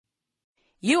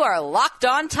You are Locked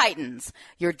On Titans,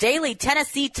 your daily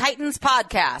Tennessee Titans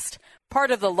podcast, part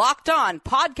of the Locked On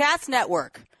Podcast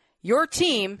Network, your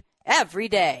team every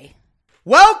day.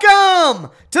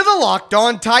 Welcome to the Locked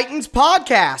On Titans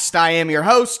podcast. I am your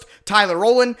host, Tyler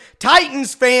Rowland.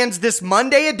 Titans fans, this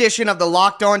Monday edition of the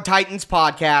Locked On Titans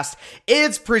podcast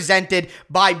is presented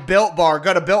by Built Bar.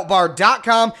 Go to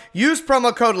BuiltBar.com, use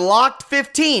promo code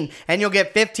LOCKED15, and you'll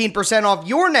get 15% off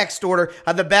your next order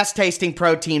of the best tasting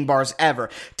protein bars ever.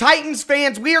 Titans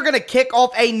fans, we are going to kick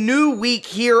off a new week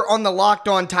here on the Locked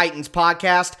On Titans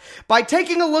podcast by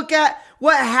taking a look at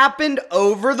what happened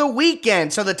over the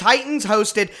weekend. So the Titans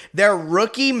hosted their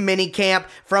rookie minicamp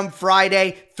from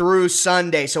Friday through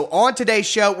Sunday. So on today's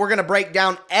show, we're going to break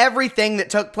down everything that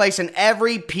took place in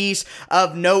every piece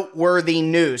of noteworthy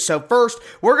news. So first,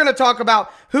 we're going to talk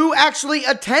about who actually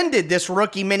attended this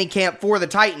rookie minicamp for the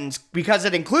Titans, because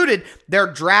it included their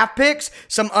draft picks,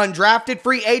 some undrafted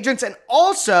free agents, and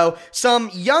also some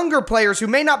younger players who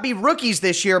may not be rookies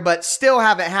this year, but still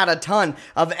haven't had a ton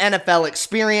of NFL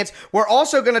experience. We're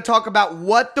also going to talk about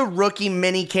what the rookie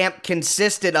minicamp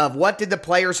consisted of. What did the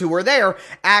players who were there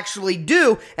actually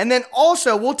do? And then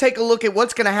also, we'll take a look at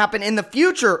what's going to happen in the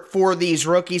future for these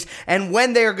rookies and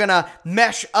when they're going to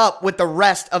mesh up with the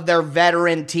rest of their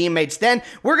veteran teammates. Then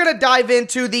we're going to dive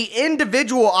into the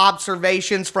individual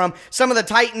observations from some of the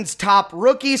Titans' top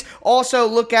rookies. Also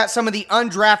look at some of the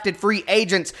undrafted free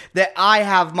agents that I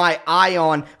have my eye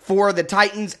on for the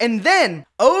Titans. And then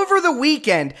over the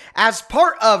weekend, as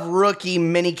part of rookie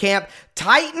minicamp,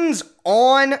 Titans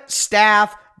on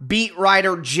staff beat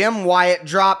writer Jim Wyatt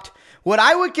dropped what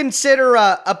I would consider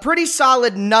a pretty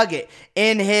solid nugget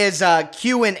in his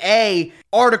Q&A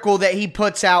article that he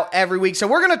puts out every week. So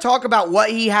we're going to talk about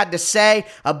what he had to say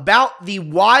about the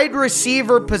wide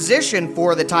receiver position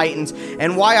for the Titans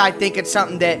and why I think it's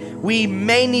something that we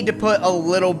may need to put a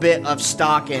little bit of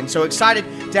stock in. So excited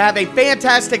to have a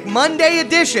fantastic Monday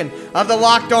edition of the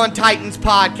Locked On Titans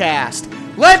podcast.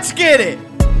 Let's get it!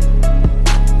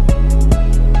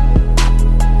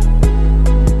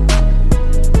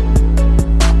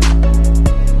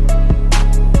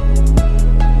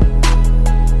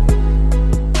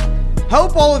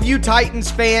 Hope all of you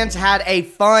Titans fans had a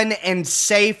fun and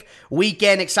safe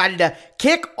weekend. Excited to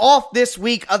kick off this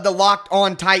week of the Locked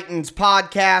On Titans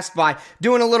podcast by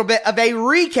doing a little bit of a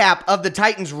recap of the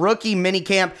Titans rookie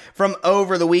minicamp from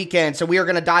over the weekend. So we are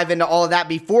going to dive into all of that.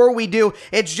 Before we do,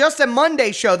 it's just a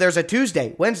Monday show. There's a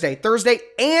Tuesday, Wednesday, Thursday,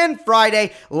 and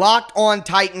Friday Locked On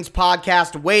Titans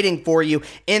podcast waiting for you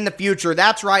in the future.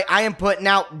 That's right. I am putting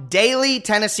out daily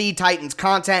Tennessee Titans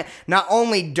content, not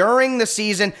only during the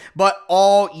season, but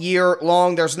all year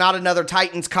long. There's not another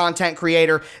Titans content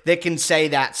creator that can say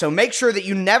that. So make sure that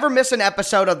you never miss an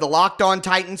episode of the Locked On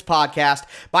Titans podcast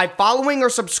by following or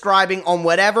subscribing on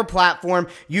whatever platform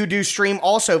you do stream.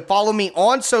 Also, follow me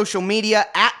on social media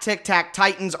at Tic Tac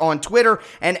Titans on Twitter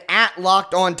and at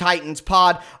Locked On Titans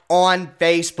Pod on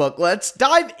Facebook. Let's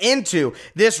dive into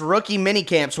this rookie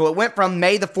minicamp. So it went from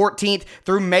May the 14th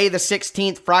through May the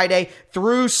 16th, Friday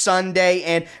through Sunday.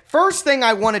 And first thing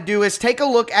I want to do is take a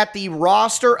look at the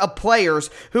roster of players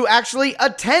who actually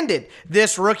attended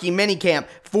this rookie minicamp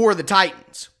for the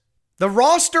Titans. The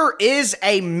roster is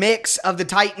a mix of the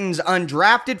Titans'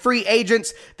 undrafted free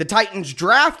agents, the Titans'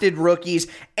 drafted rookies,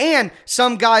 and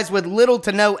some guys with little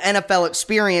to no NFL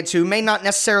experience who may not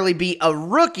necessarily be a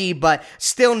rookie, but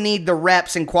still need the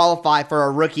reps and qualify for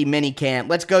a rookie minicamp.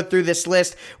 Let's go through this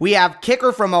list. We have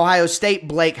kicker from Ohio State,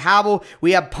 Blake Howell.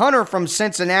 We have punter from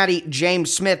Cincinnati,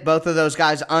 James Smith. Both of those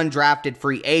guys undrafted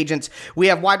free agents. We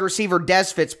have wide receiver Des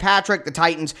Fitzpatrick, the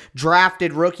Titans'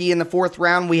 drafted rookie in the 4th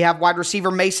round. We have wide receiver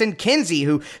Mason Kinsey,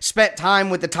 who spent time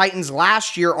with the Titans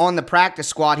last year on the practice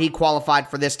squad. He qualified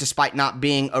for this despite not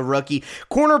being a rookie.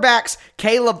 Cornerbacks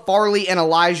Caleb Farley and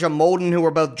Elijah Molden, who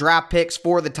were both draft picks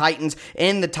for the Titans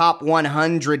in the top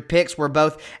 100 picks, were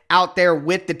both out there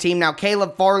with the team. Now,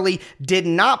 Caleb Farley did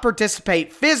not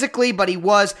participate physically, but he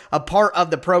was a part of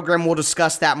the program. We'll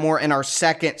discuss that more in our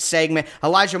second segment.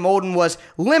 Elijah Molden was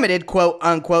limited, quote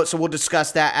unquote, so we'll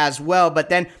discuss that as well. But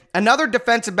then another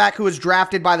defensive back who was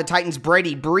drafted by the Titans,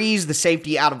 Brady Breeze, the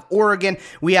safety out of Oregon.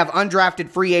 We have undrafted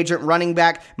free agent running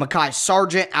back Mekhi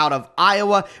Sargent out of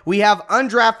Iowa. We have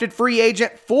undrafted free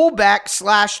agent fullback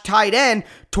 / tight end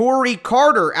Torrey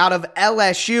Carter out of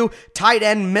LSU, tight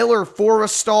end Miller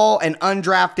Forrestall, an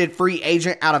undrafted free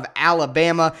agent out of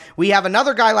Alabama. We have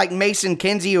another guy like Mason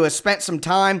Kinsey who has spent some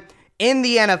time in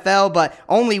the NFL, but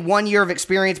only 1 year of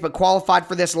experience, but qualified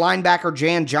for this linebacker,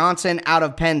 Jan Johnson out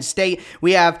of Penn State.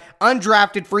 We have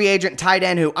undrafted free agent tight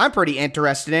end who I'm pretty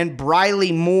interested in,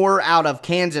 Briley Moore out of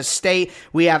Kansas State.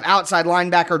 We have outside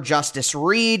linebacker Justice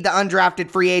Reed, the undrafted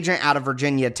free agent out of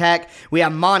Virginia Tech. We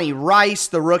have Monty Rice,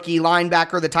 the rookie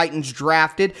linebacker the Titans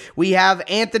drafted. We have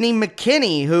Anthony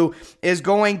McKinney, who is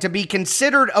going to be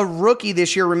considered a rookie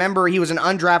this year. Remember, he was an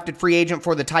undrafted free agent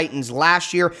for the Titans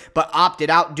last year, but opted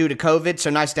out due to COVID,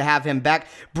 so nice to have him back.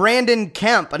 Brandon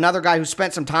Kemp, another guy who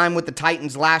spent some time with the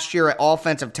Titans last year at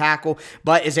offensive tackle,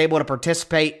 but is able to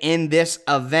participate in this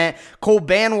event. Cole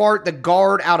Banwart, the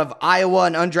guard out of Iowa,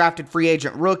 an undrafted free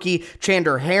agent rookie.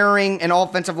 Chandler Herring, an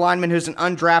offensive lineman who's an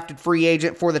undrafted free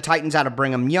agent for the Titans out of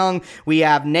Brigham Young. We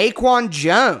have Naquan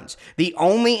Jones, the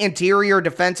only interior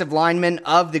defensive lineman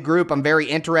of the group. I'm very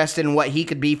interested in what he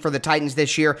could be for the Titans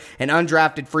this year, an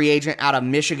undrafted free agent out of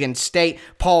Michigan State.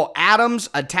 Paul Adams,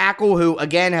 a tackle who,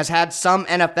 again, has had some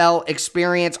NFL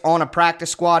experience on a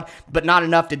practice squad, but not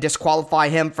enough to disqualify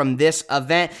him from this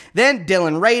event. Then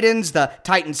Dylan Radins, the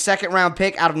Titans' second-round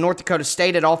pick out of North Dakota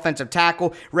State at offensive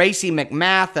tackle. Racey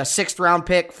McMath, a sixth-round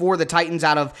pick for the Titans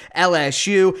out of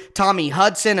LSU. Tommy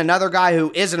Hudson, another guy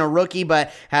who isn't a rookie,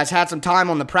 but has had some time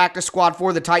on the practice squad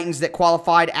for the Titans that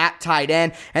qualified at tight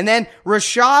end. And then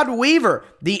Rashad Weaver,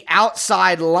 the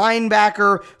outside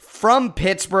linebacker from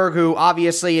Pittsburgh, who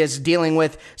obviously is dealing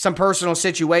with some personal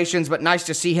situations, but nice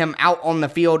to see him out on the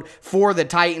field for the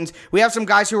Titans. We have some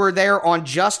guys who are there on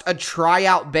just a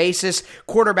tryout basis.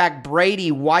 Quarterback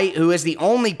Brady White, who is the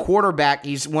only quarterback,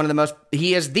 he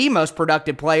is the most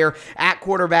productive player at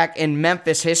quarterback in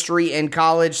Memphis history in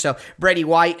college. So Brady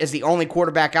White is the only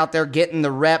quarterback out there getting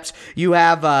the reps. You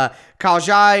have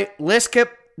Kaljai Liskip,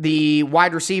 the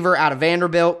wide receiver out of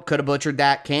Vanderbilt. Could have butchered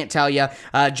that, can't tell you.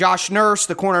 Josh Nurse,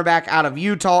 the cornerback out of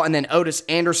Utah, and then Otis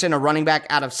Anderson, a running back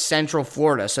out of Central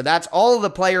Florida. So that's all of the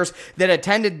players that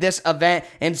attended this event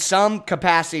in some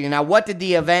capacity. Now, what did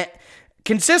the event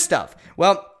consist of?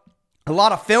 Well, a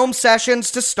lot of film sessions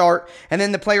to start, and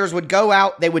then the players would go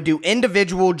out, they would do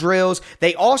individual drills.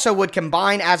 They also would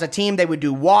combine as a team. They would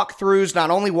do walkthroughs,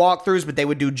 not only walkthroughs, but they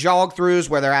would do jog-throughs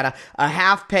where they're at a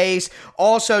half pace,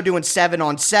 also doing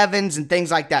 7-on-7s and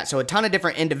things like that. So a ton of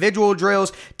different individual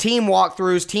drills, team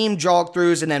walkthroughs, team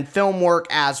jog-throughs, and then film work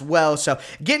as well. So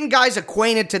getting guys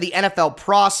acquainted to the NFL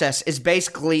process is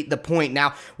basically the point.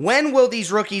 Now, when will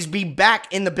these rookies be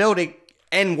back in the building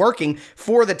and working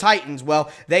for the Titans?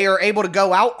 Well, they are able to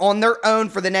go out on their own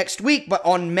for the next week, but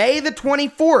on May the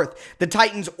 24th, the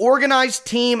Titans' organized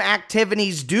team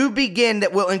activities do begin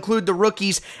that will include the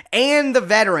rookies and the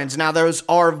veterans. Now, those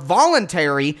are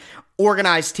voluntary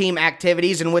organized team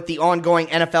activities, and with the ongoing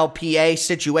NFLPA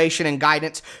situation and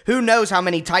guidance, who knows how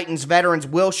many Titans veterans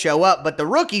will show up, but the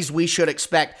rookies we should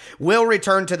expect will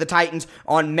return to the Titans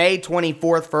on May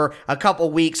 24th for a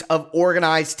couple weeks of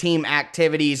organized team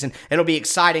activities, and it'll be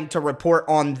exciting to report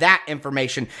on that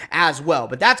information as well.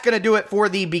 But that's going to do it for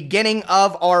the beginning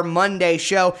of our Monday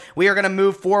show. We are going to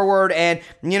move forward and,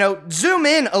 zoom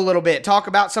in a little bit, talk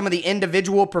about some of the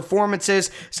individual performances,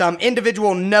 some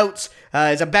individual notes,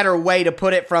 is a better way to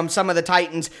put it, from some of the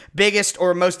Titans' biggest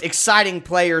or most exciting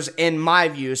players in my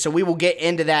view. So we will get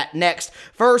into that next.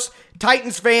 First,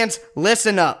 Titans fans,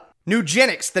 listen up.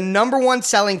 Nugenix, the #1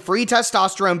 selling free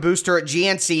testosterone booster at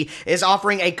GNC, is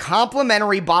offering a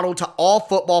complimentary bottle to all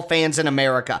football fans in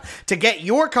America. To get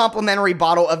your complimentary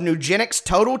bottle of Nugenix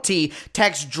Total T,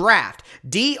 text DRAFT,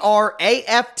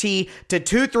 DRAFT, to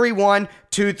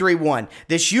 231-231.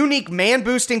 This unique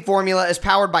man-boosting formula is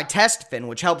powered by Testofen,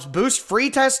 which helps boost free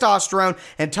testosterone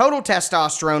and total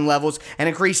testosterone levels and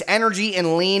increase energy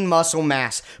and lean muscle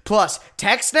mass. Plus,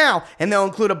 text now and they'll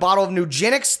include a bottle of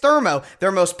Nugenix Thermo,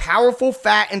 their most powerful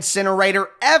fat incinerator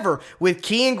ever, with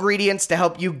key ingredients to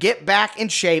help you get back in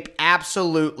shape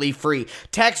absolutely free.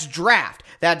 Text DRAFT,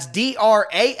 that's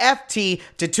DRAFT,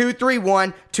 to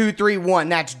 231-231.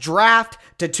 That's DRAFT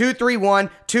to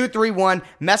 231-231.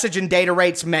 Message and data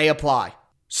rates may apply.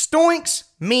 Stoinks,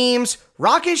 memes,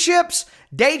 rocket ships.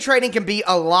 Day trading can be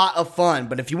a lot of fun,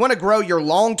 but if you want to grow your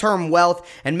long-term wealth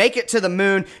and make it to the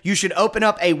moon, you should open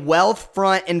up a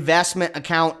Wealthfront investment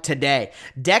account today.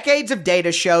 Decades of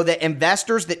data show that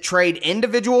investors that trade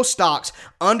individual stocks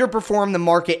underperform the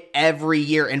market every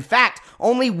year. In fact,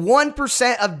 only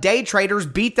 1% of day traders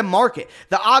beat the market.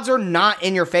 The odds are not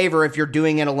in your favor if you're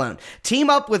doing it alone. Team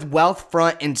up with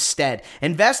Wealthfront instead.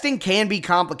 Investing can be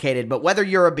complicated, but whether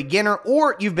you're a beginner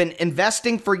or you've been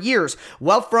investing for years,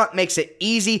 Wealthfront makes it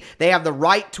easy. They have the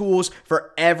right tools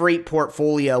for every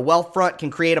portfolio. Wealthfront can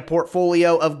create a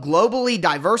portfolio of globally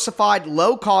diversified,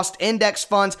 low-cost index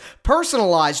funds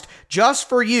personalized just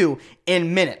for you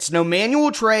in minutes. No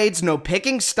manual trades, no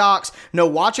picking stocks, no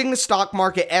watching the stock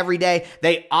market every day.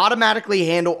 They automatically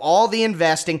handle all the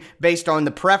investing based on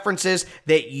the preferences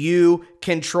that you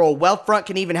control. Wealthfront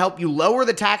can even help you lower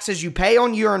the taxes you pay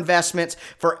on your investments.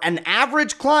 For an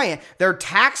average client, their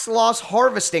tax loss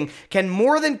harvesting can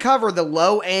more than cover the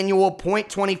low annual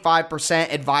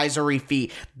 0.25% advisory fee.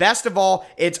 Best of all,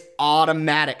 it's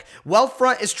automatic.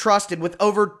 Wealthfront is trusted with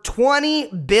over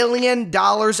 $20 billion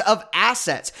of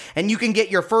assets, and you can get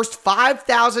your first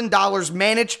 $5,000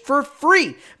 managed for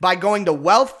free by going to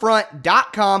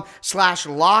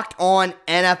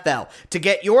wealthfront.com/lockedonnfl. To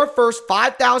get your first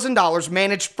 $5,000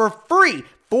 managed for free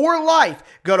for life,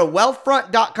 go to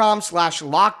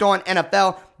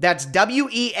wealthfront.com/lockedonnfl. That's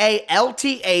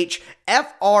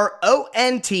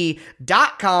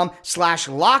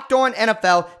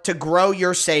wealthfront.com/lockedonnfl to grow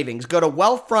your savings. Go to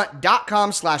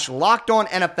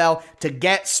wealthfront.com/lockedonnfl to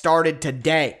get started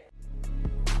today.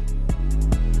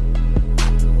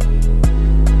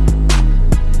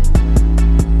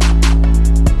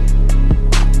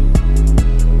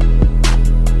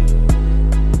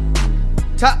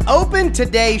 To open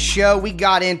today's show, we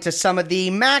got into some of the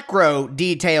macro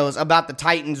details about the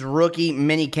Titans rookie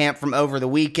minicamp from over the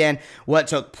weekend, what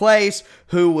took place,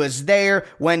 who was there,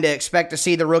 when to expect to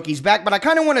see the rookies back. But I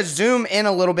kind of want to zoom in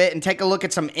a little bit and take a look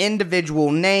at some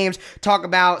individual names, talk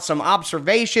about some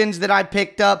observations that I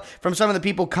picked up from some of the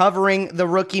people covering the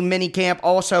rookie minicamp,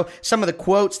 also some of the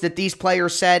quotes that these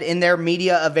players said in their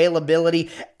media availability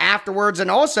afterwards,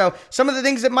 and also some of the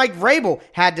things that Mike Vrabel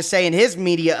had to say in his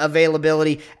media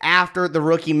availability after the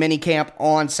rookie minicamp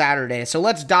on Saturday. So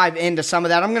let's dive into some of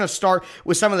that. I'm going to start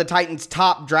with some of the Titans'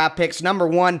 top draft picks. Number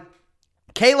one,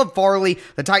 Caleb Farley,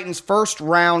 the Titans'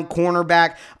 first-round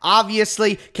cornerback.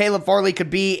 Obviously, Caleb Farley could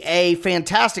be a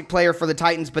fantastic player for the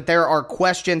Titans, but there are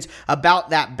questions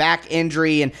about that back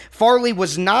injury, and Farley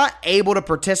was not able to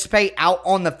participate out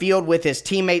on the field with his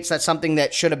teammates. That's something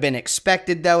that should have been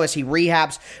expected, though, as he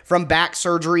rehabs from back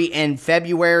surgery in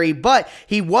February, but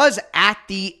he was at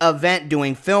the event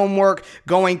doing film work,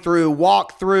 going through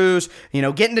walkthroughs,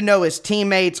 getting to know his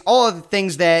teammates, all of the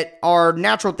things that are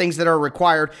natural things that are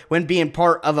required when being part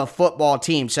of a football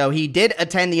team. So he did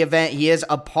attend the event. He is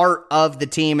a part of the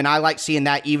team, and I like seeing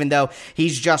that, even though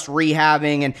he's just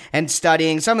rehabbing and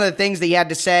studying. Some of the things that he had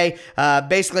to say,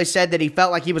 basically said that he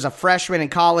felt like he was a freshman in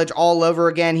college all over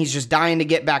again. He's just dying to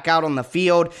get back out on the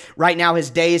field. Right now, his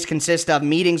days consist of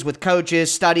meetings with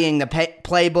coaches, studying the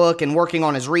playbook, and working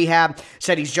on his rehab.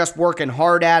 Said he's just working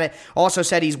hard at it. Also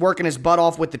said he's working his butt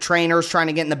off with the trainers, trying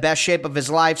to get in the best shape of his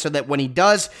life so that when he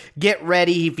does get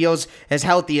ready, he feels as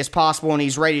healthy as possible and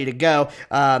he's ready to go.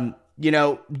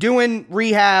 Doing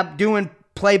rehab, doing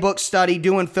playbook study,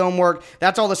 doing film work,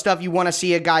 that's all the stuff you want to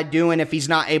see a guy doing if he's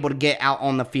not able to get out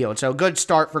on the field. So good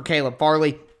start for Caleb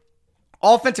Farley.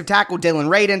 Offensive tackle Dillon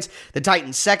Radunz, the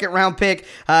Titans' second-round pick.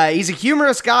 He's a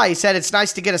humorous guy. He said it's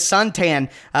nice to get a suntan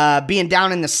being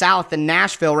down in the South in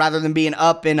Nashville rather than being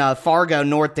up in Fargo,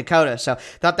 North Dakota. So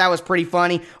thought that was pretty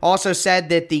funny. Also said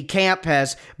that the camp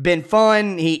has been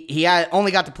fun. He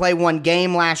only got to play one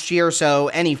game last year, so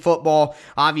any football,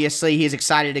 obviously, he's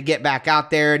excited to get back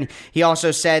out there. And he also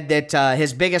said that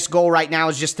his biggest goal right now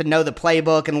is just to know the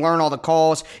playbook and learn all the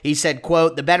calls. He said,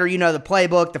 quote, "The better you know the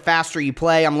playbook, the faster you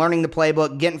play. I'm learning the playbook,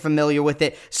 getting familiar with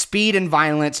it. Speed and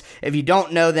violence. If you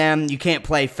don't know them, you can't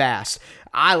play fast."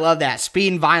 I love that.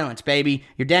 Speed and violence, baby.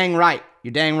 You're dang right.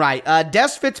 You're dang right. Des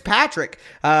Fitzpatrick,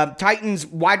 Titans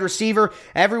wide receiver.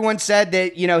 Everyone said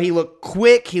that, he looked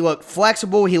quick, he looked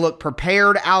flexible, he looked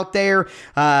prepared out there.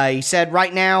 He said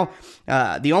right now,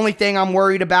 the only thing I'm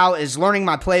worried about is learning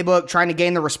my playbook, trying to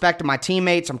gain the respect of my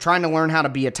teammates. I'm trying to learn how to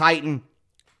be a Titan.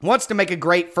 Wants to make a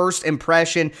great first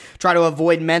impression, try to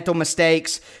avoid mental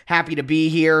mistakes. Happy to be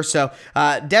here. So,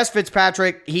 Des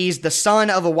Fitzpatrick, he's the son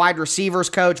of a wide receivers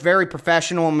coach, very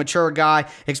professional and mature guy.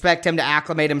 Expect him to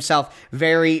acclimate himself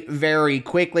very, very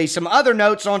quickly. Some other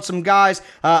notes on some guys.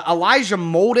 Elijah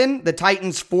Molden, the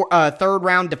Titans'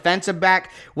 third-round defensive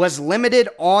back, was limited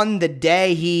on the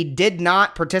day. He did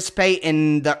not participate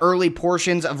in the early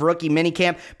portions of rookie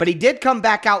minicamp, but he did come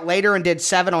back out later and did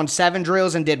 7-on-7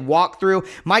 drills and did walkthrough.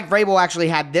 Mike Vrabel actually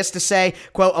had this to say,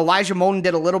 quote, "Elijah Molden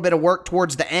did a little bit of work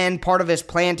towards the end. Part of his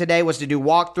plan today was to do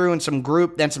walkthrough and some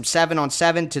group, then some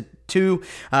 7-on-7 to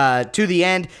the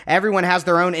end. Everyone has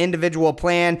their own individual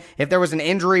plan. If there was an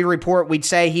injury report, we'd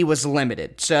say he was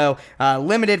limited." So,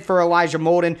 limited for Elijah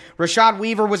Molden. Rashad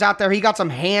Weaver was out there. He got some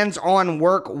hands-on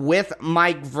work with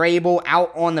Mike Vrabel out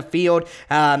on the field.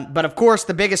 But, of course,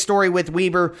 the biggest story with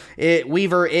Weaver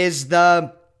is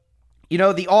the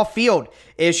the off-field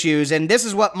issues. And this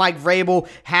is what Mike Vrabel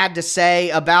had to say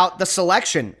about the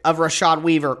selection of Rashad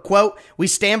Weaver. Quote, "We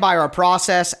stand by our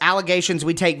process. Allegations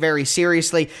we take very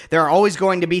seriously. There are always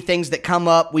going to be things that come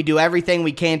up. We do everything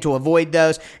we can to avoid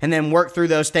those and then work through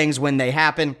those things when they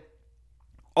happen."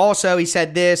 Also, he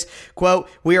said this, quote,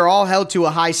 "We are all held to a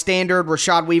high standard.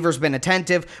 Rashad Weaver's been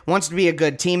attentive, wants to be a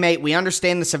good teammate. We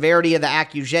understand the severity of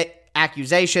the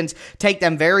accusations, take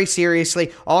them very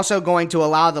seriously, also going to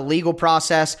allow the legal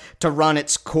process to run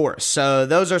its course." So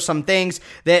those are some things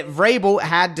that Vrabel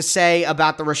had to say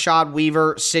about the Rashad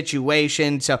Weaver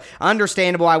situation. So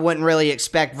understandable. I wouldn't really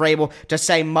expect Vrabel to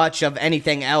say much of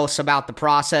anything else about the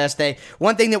process.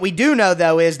 One thing that we do know,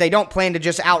 though, is they don't plan to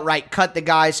just outright cut the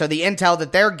guy, so the intel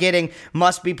that they're getting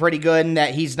must be pretty good and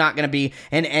that he's not going to be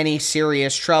in any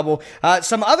serious trouble.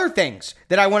 Some other things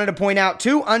that I wanted to point out,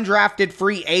 2 undrafted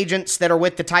free agents that are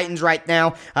with the Titans right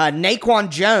now. Naquan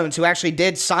Jones, who actually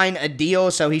did sign a deal,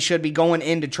 so he should be going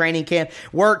into training camp,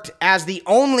 worked as the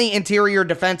only interior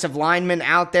defensive lineman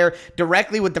out there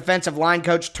directly with defensive line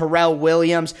coach Terrell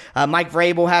Williams. Mike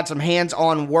Vrabel had some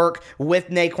hands-on work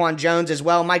with Naquan Jones as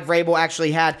well. Mike Vrabel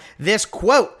actually had this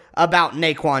quote about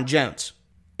Naquan Jones.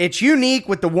 "It's unique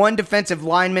with the one defensive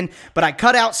lineman, but I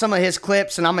cut out some of his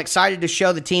clips, and I'm excited to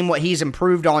show the team what he's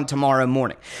improved on tomorrow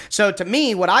morning." So to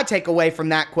me, what I take away from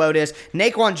that quote is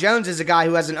Naquan Jones is a guy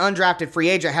who, as an undrafted free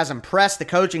agent, has impressed the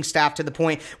coaching staff to the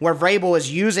point where Vrabel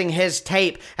is using his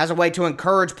tape as a way to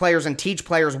encourage players and teach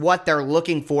players what they're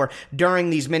looking for during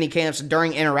these mini camps and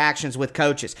during interactions with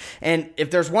coaches. And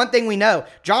if there's one thing we know,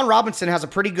 John Robinson has a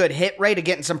pretty good hit rate of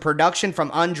getting some production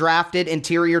from undrafted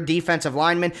interior defensive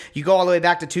linemen. You go all the way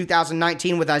back to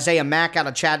 2019 with Isaiah Mack out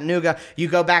of Chattanooga. You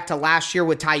go back to last year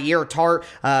with Tyir Tart.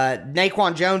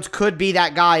 Naquan Jones could be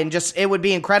that guy, and just it would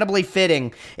be incredibly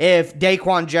fitting if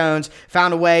Naquan Jones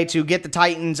found a way to get the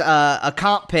Titans a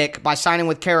comp pick by signing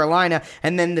with Carolina,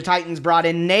 and then the Titans brought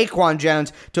in Naquan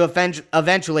Jones to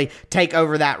eventually take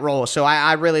over that role. So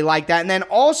I really like that. And then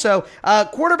also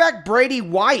quarterback Brady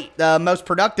White, the most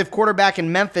productive quarterback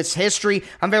in Memphis history.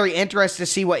 I'm very interested to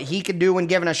see what he could do when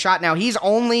given a shot. Now, he's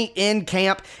only in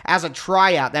camp as a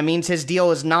tryout. That means his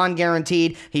deal is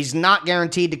non-guaranteed. He's not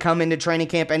guaranteed to come into training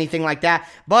camp, anything like that.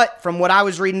 But from what I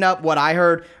was reading up, what I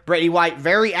heard, Brady White,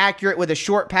 very accurate with his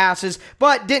short passes,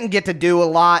 but didn't get to do a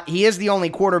lot. He is the only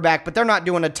quarterback, but they're not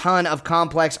doing a ton of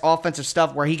complex offensive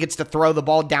stuff where he gets to throw the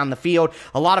ball down the field.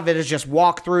 A lot of it is just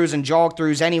walk-throughs and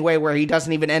jog-throughs anyway, where he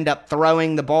doesn't even end up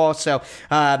throwing the ball. So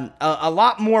a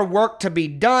lot more work to be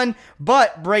done,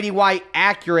 but Brady White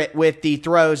accurate with the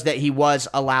throws that he was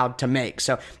allowed to make.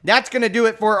 So that's going to do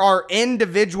it for our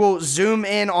individual zoom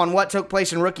in on what took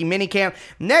place in rookie minicamp.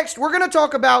 Next, we're going to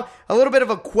talk about a little bit of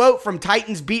a quote from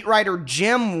Titans beat writer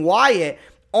Jim Wyatt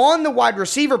on the wide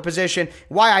receiver position,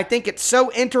 why I think it's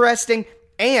so interesting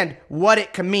and what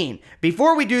it can mean.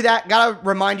 Before we do that, gotta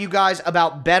remind you guys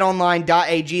about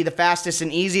betonline.ag, the fastest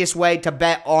and easiest way to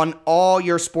bet on all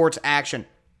your sports action.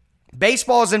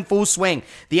 Baseball is in full swing.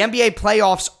 The NBA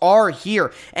playoffs are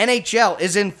here. NHL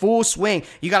is in full swing.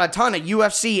 You got a ton of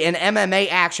UFC and MMA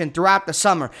action throughout the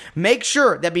summer. Make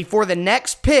sure that before the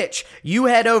next pitch, you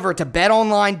head over to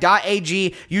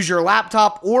betonline.ag. Use your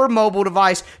laptop or mobile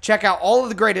device. Check out all of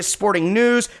the greatest sporting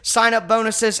news, sign-up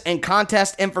bonuses, and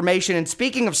contest information. And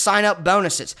speaking of sign-up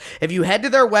bonuses, if you head to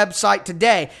their website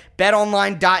today,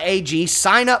 betonline.ag,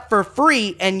 sign up for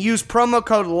free and use promo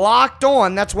code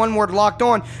LOCKEDON, that's one word, locked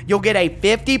on, you'll get a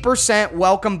 50%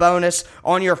 welcome bonus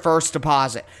on your first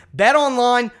deposit.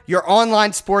 BetOnline, your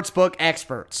online sportsbook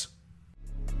experts.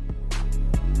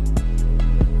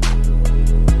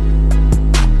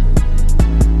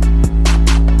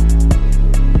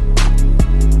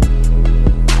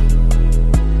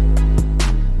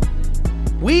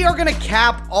 We are going to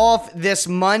cap off this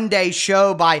Monday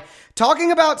show by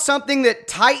talking about something that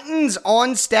Titans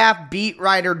on-staff beat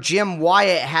writer Jim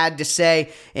Wyatt had to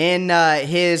say in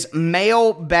his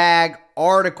mailbag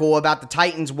article about the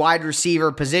Titans wide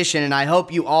receiver position, and I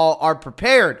hope you all are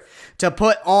prepared to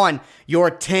put on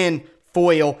your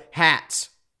tinfoil hats.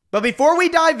 But before we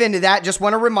dive into that, just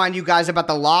want to remind you guys about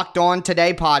the Locked On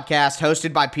Today podcast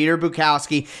hosted by Peter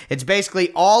Bukowski. It's basically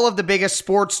all of the biggest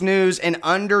sports news in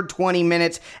under 20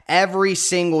 minutes every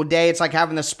single day. It's like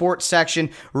having the sports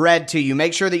section read to you.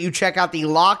 Make sure that you check out the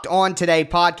Locked On Today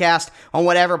podcast on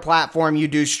whatever platform you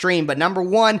do stream. But number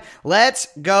one, let's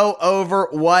go over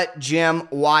what Jim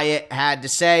Wyatt had to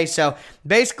say. So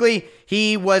basically,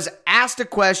 he was asked a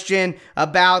question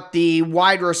about the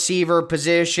wide receiver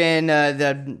position.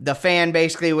 The fan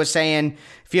basically was saying,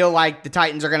 feel like the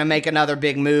Titans are going to make another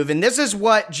big move. And this is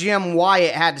what Jim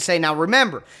Wyatt had to say. Now,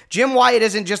 remember, Jim Wyatt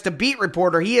isn't just a beat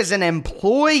reporter. He is an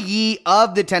employee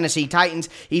of the Tennessee Titans.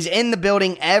 He's in the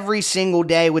building every single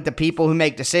day with the people who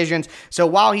make decisions. So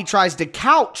while he tries to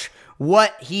couch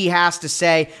what he has to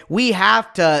say, we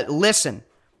have to listen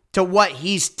to what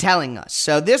he's telling us.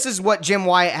 So this is what Jim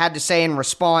Wyatt had to say in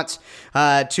response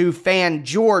to fan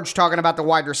George talking about the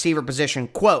wide receiver position.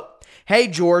 Quote, "Hey,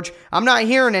 George, I'm not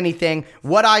hearing anything.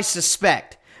 What I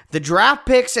suspect. The draft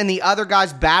picks and the other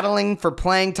guys battling for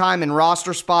playing time and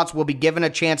roster spots will be given a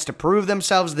chance to prove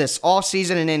themselves this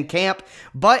offseason and in camp,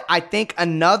 but I think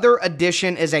another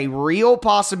addition is a real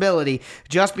possibility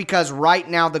just because right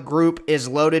now the group is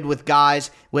loaded with guys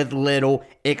with little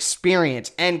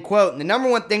experience." End quote. And the number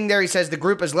one thing there, he says the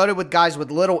group is loaded with guys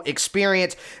with little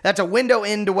experience. That's a window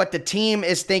into what the team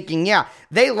is thinking. Yeah,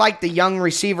 they like the young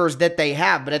receivers that they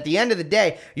have, but at the end of the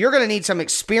day, you're going to need some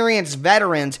experienced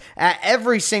veterans at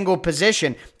every single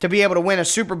position to be able to win a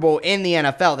Super Bowl in the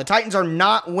NFL. The Titans are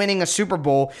not winning a Super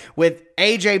Bowl with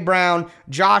A.J. Brown,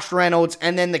 Josh Reynolds,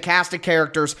 and then the cast of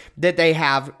characters that they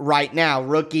have right now.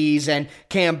 Rookies and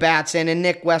Cam Batson and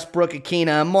Nick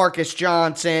Westbrook-Akina and Marcus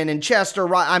Johnson and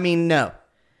Chester. I mean, no.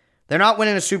 They're not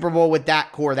winning a Super Bowl with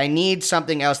that core. They need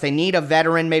something else. They need a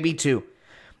veteran, maybe two.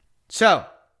 So,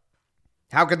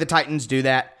 how could the Titans do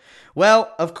that?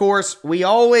 Well, of course, we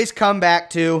always come back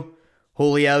to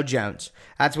Julio Jones.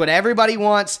 That's what everybody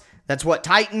wants. That's what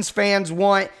Titans fans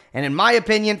want. And in my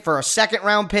opinion, for a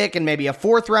second-round pick and maybe a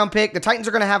fourth-round pick, the Titans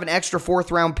are going to have an extra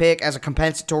fourth-round pick as a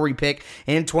compensatory pick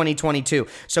in 2022.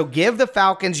 So give the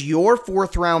Falcons your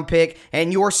fourth-round pick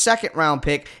and your second-round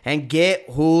pick and get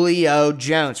Julio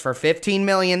Jones for $15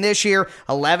 million this year,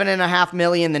 $11.5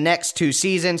 million the next 2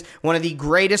 seasons. One of the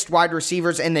greatest wide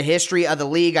receivers in the history of the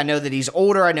league. I know that he's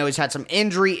older. I know he's had some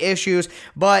injury issues,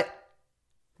 but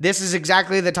this is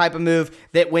exactly the type of move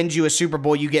that wins you a Super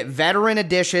Bowl. You get veteran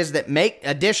additions that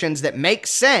make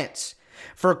sense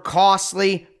for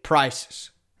costly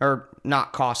prices. Or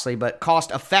not costly, but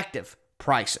cost-effective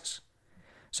prices.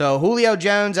 So Julio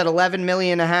Jones at $11.5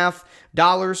 million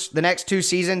the next 2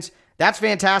 seasons, that's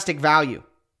fantastic value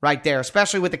right there,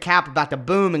 especially with the cap about to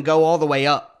boom and go all the way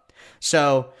up.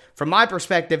 So from my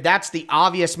perspective, that's the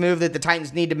obvious move that the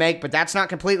Titans need to make, but that's not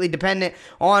completely dependent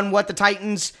on what the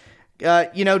Titans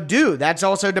do. That's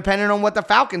also dependent on what the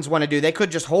Falcons want to do. They could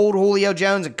just hold Julio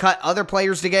Jones and cut other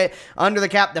players to get under the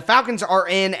cap. The Falcons are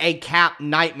in a cap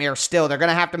nightmare still. They're going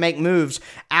to have to make moves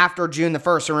after June the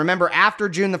 1st. And remember, after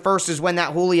June the 1st is when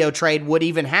that Julio trade would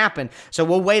even happen. So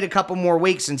we'll wait a couple more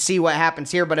weeks and see what happens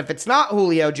here. But if it's not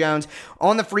Julio Jones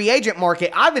on the free agent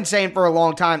market, I've been saying for a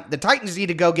long time, the Titans need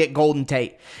to go get Golden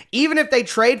Tate. Even if they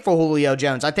trade for Julio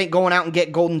Jones, I think going out and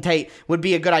get Golden Tate would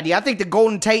be a good idea. I think the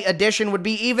Golden Tate addition would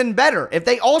be even better if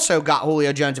they also got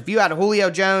Julio Jones. If you had Julio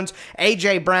Jones,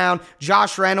 A.J. Brown,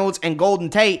 Josh Reynolds, and Golden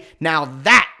Tate, now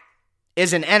that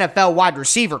is an NFL wide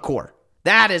receiver core.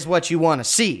 That is what you want to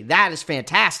see. That is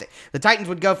fantastic. The Titans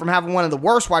would go from having one of the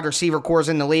worst wide receiver cores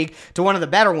in the league to one of the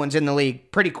better ones in the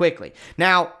league pretty quickly.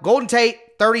 Now, Golden Tate,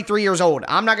 33 years old.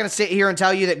 I'm not going to sit here and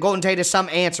tell you that Golden Tate is some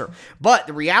answer. But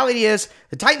the reality is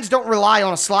the Titans don't rely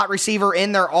on a slot receiver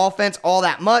in their offense all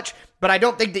that much. But I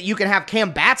don't think that you can have Cam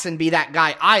Batson be that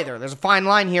guy either. There's a fine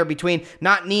line here between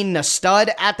not needing a stud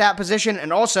at that position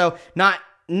and also not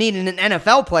needing an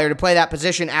NFL player to play that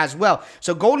position as well.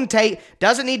 So Golden Tate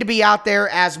doesn't need to be out there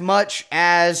as much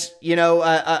as,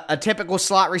 a typical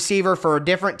slot receiver for a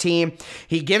different team.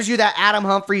 He gives you that Adam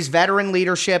Humphries veteran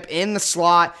leadership in the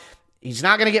slot. He's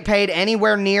not going to get paid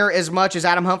anywhere near as much as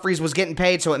Adam Humphries was getting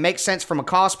paid, so it makes sense from a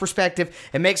cost perspective.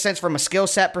 It makes sense from a skill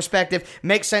set perspective. It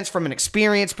makes sense from an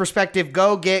experience perspective.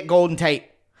 Go get Golden Tate.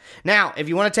 Now, if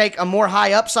you want to take a more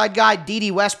high upside guy, D.D.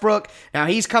 Westbrook. Now,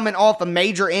 he's coming off a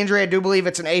major injury. I do believe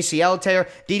it's an ACL tear.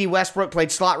 D.D. Westbrook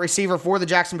played slot receiver for the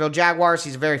Jacksonville Jaguars.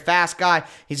 He's a very fast guy.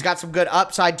 He's got some good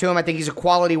upside to him. I think he's a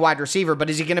quality wide receiver. But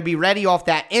is he going to be ready off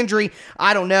that injury?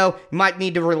 I don't know. You might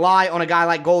need to rely on a guy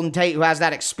like Golden Tate who has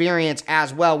that experience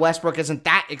as well. Westbrook isn't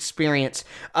that experienced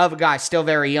of a guy, still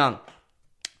very young.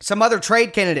 Some other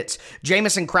trade candidates.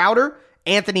 Jamison Crowder,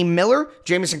 Anthony Miller,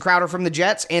 Jamison Crowder from the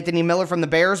Jets, Anthony Miller from the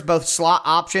Bears, both slot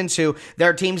options who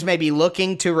their teams may be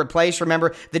looking to replace.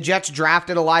 Remember, the Jets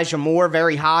drafted Elijah Moore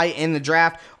very high in the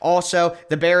draft. Also,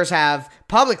 the Bears have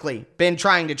publicly been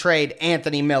trying to trade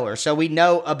Anthony Miller, so we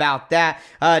know about that.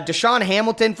 Deshaun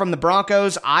Hamilton from the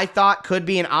Broncos, I thought could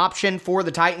be an option for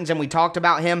the Titans, and we talked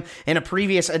about him in a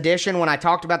previous edition when I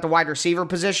talked about the wide receiver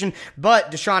position, but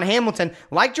Deshaun Hamilton,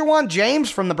 like Jawan James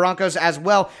from the Broncos as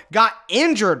well, got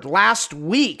injured last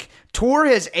week. Tore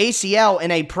his ACL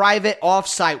in a private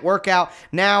off-site workout.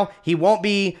 Now, he won't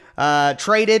be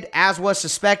traded as was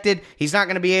suspected. He's not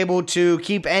going to be able to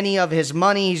keep any of his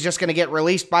money. He's just going to get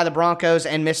released by the Broncos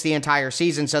and miss the entire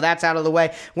season. So that's out of the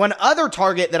way. One other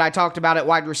target that I talked about at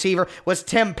wide receiver was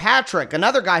Tim Patrick,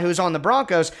 another guy who's on the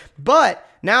Broncos. But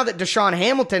now that Deshaun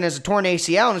Hamilton has a torn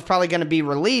ACL and is probably going to be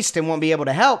released and won't be able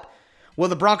to help, will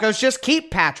the Broncos just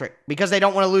keep Patrick because they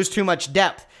don't want to lose too much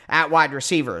depth at wide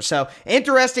receiver? So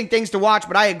interesting things to watch,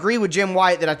 but I agree with Jim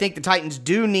White that I think the Titans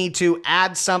do need to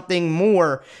add something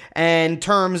more in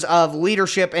terms of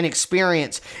leadership and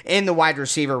experience in the wide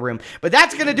receiver room. But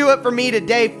that's going to do it for me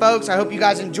today, folks. I hope you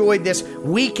guys enjoyed this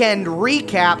weekend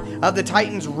recap of the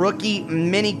Titans rookie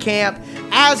minicamp.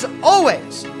 As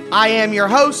always, I am your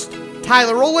host,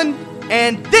 Tyler Rowland,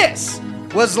 and this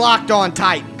was Locked On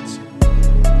Titans.